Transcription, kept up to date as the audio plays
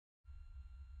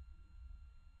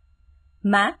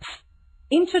Maps.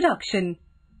 Introduction.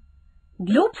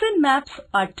 Globes and maps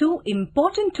are two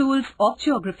important tools of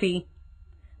geography.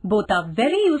 Both are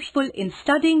very useful in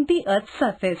studying the Earth's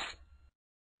surface.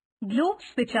 Globes,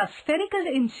 which are spherical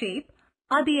in shape,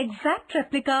 are the exact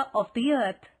replica of the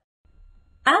Earth.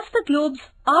 As the globes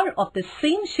are of the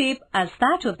same shape as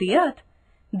that of the Earth,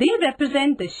 they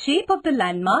represent the shape of the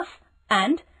landmass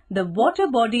and the water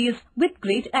bodies with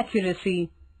great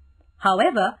accuracy.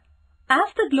 However,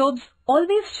 as the globes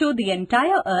always show the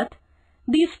entire Earth,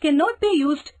 these cannot be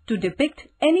used to depict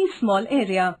any small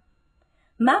area.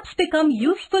 Maps become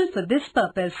useful for this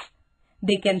purpose.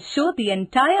 They can show the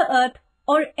entire Earth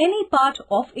or any part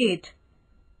of it.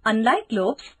 Unlike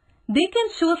globes, they can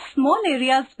show small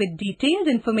areas with detailed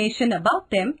information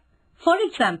about them, for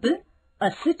example,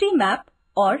 a city map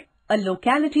or a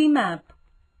locality map.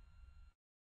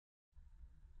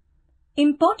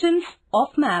 Importance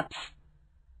of maps.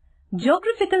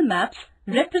 Geographical maps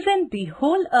represent the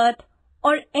whole Earth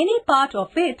or any part of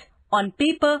it on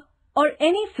paper or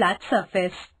any flat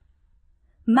surface.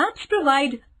 Maps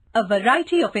provide a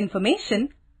variety of information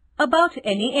about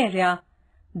any area.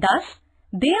 Thus,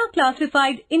 they are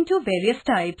classified into various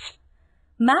types.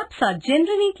 Maps are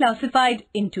generally classified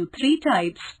into three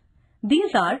types.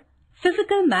 These are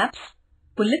physical maps,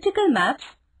 political maps,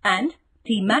 and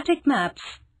thematic maps.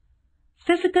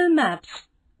 Physical maps.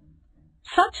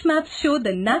 Such maps show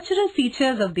the natural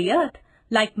features of the Earth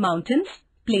like mountains,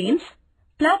 plains,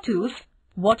 plateaus,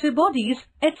 water bodies,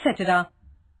 etc.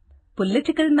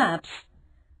 Political maps.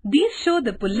 These show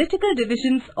the political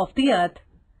divisions of the Earth.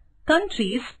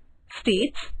 Countries,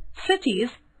 states, cities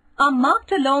are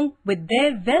marked along with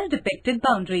their well-depicted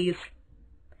boundaries.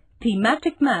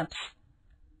 Thematic maps.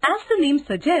 As the name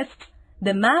suggests,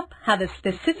 the map have a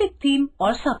specific theme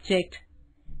or subject.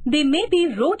 They may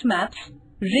be road maps,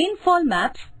 rainfall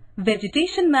maps,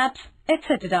 vegetation maps,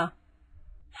 etc.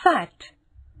 Fact.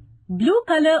 Blue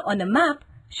color on a map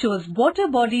shows water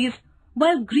bodies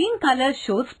while green color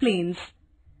shows plains.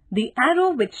 The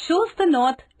arrow which shows the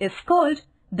north is called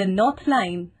the north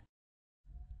line.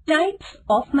 Types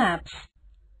of maps.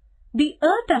 The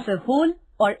Earth as a whole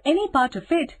or any part of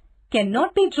it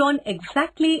cannot be drawn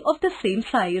exactly of the same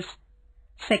size.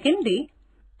 Secondly,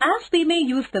 as we may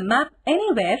use the map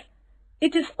anywhere,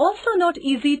 it is also not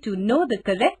easy to know the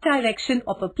correct direction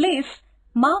of a place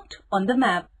marked on the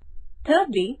map.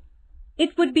 Thirdly,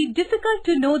 it would be difficult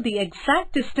to know the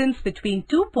exact distance between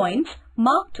 2 points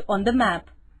marked on the map.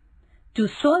 To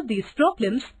solve these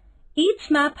problems,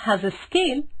 each map has a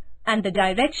scale and the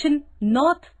direction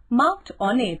north marked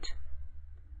on it.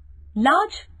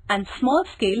 Large and small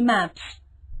scale maps.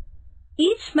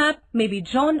 Each map may be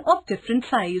drawn of different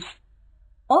size.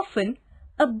 Often,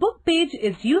 a book page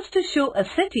is used to show a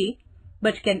city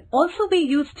but can also be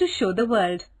used to show the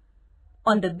world.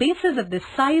 On the basis of the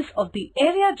size of the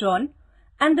area drawn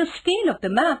and the scale of the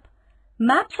map,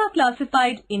 maps are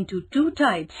classified into two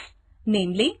types,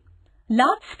 namely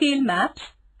large-scale maps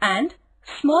and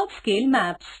small-scale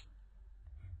maps.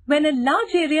 When a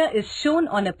large area is shown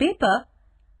on a paper,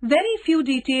 very few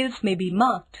details may be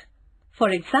marked. For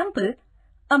example,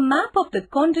 a map of the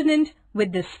continent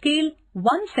with the scale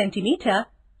 1 centimeter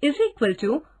is equal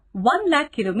to 1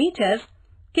 lakh kilometers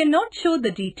cannot show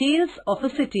the details of a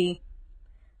city.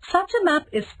 Such a map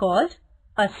is called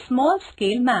a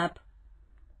small-scale map.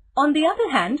 On the other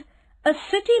hand, a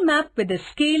city map with a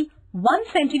scale 1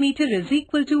 centimeter is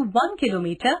equal to 1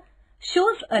 kilometer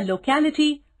shows a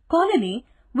locality, colony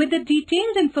with the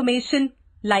detailed information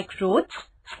like roads,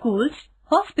 schools,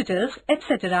 hospitals,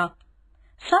 etc.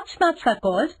 Such maps are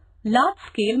called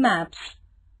large-scale maps.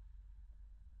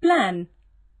 Plan.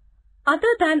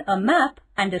 Other than a map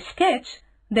and a sketch,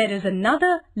 there is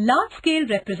another large-scale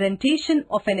representation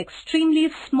of an extremely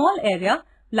small area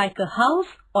like a house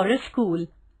or a school.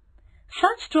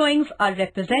 Such drawings are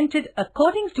represented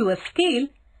according to a scale,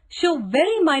 show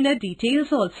very minor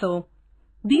details also.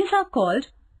 These are called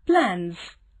plans.